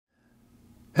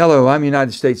Hello, I'm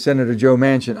United States Senator Joe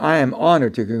Manchin. I am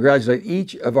honored to congratulate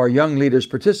each of our young leaders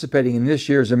participating in this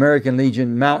year's American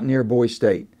Legion Mountaineer Boy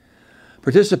State.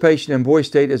 Participation in Boy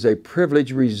State is a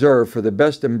privilege reserved for the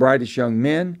best and brightest young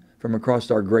men from across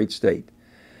our great state.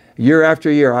 Year after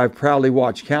year, I've proudly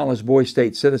watched countless Boy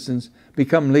State citizens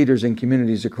become leaders in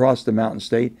communities across the Mountain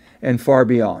State and far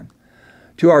beyond.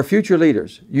 To our future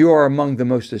leaders, you are among the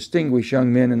most distinguished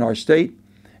young men in our state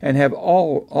and have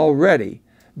already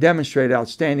demonstrated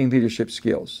outstanding leadership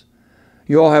skills.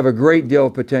 You all have a great deal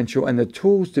of potential and the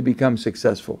tools to become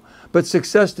successful. But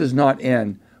success does not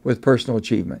end with personal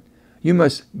achievement. You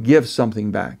must give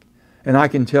something back. And I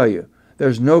can tell you,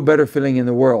 there's no better feeling in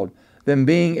the world than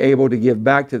being able to give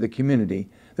back to the community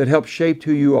that helped shape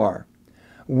who you are.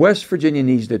 West Virginia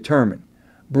needs determined,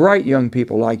 bright young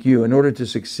people like you in order to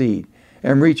succeed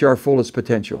and reach our fullest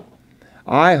potential.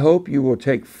 I hope you will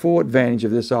take full advantage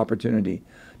of this opportunity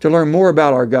to learn more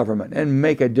about our government and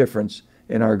make a difference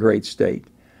in our great state.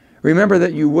 Remember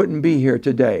that you wouldn't be here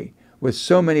today with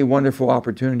so many wonderful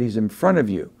opportunities in front of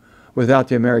you without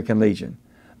the American Legion,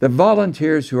 the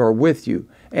volunteers who are with you,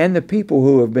 and the people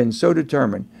who have been so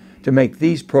determined to make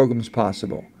these programs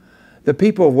possible. The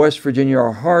people of West Virginia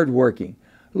are hardworking,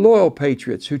 loyal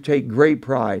patriots who take great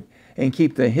pride and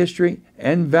keep the history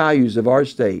and values of our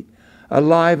state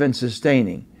alive and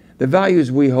sustaining, the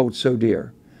values we hold so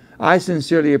dear. I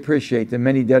sincerely appreciate the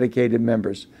many dedicated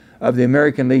members of the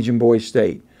American Legion Boy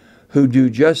State who do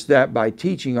just that by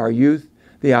teaching our youth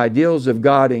the ideals of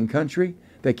God and country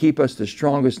that keep us the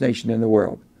strongest nation in the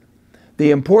world. The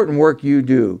important work you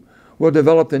do will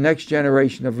develop the next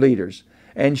generation of leaders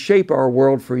and shape our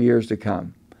world for years to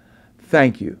come.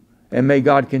 Thank you, and may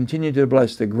God continue to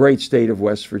bless the great state of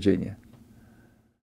West Virginia.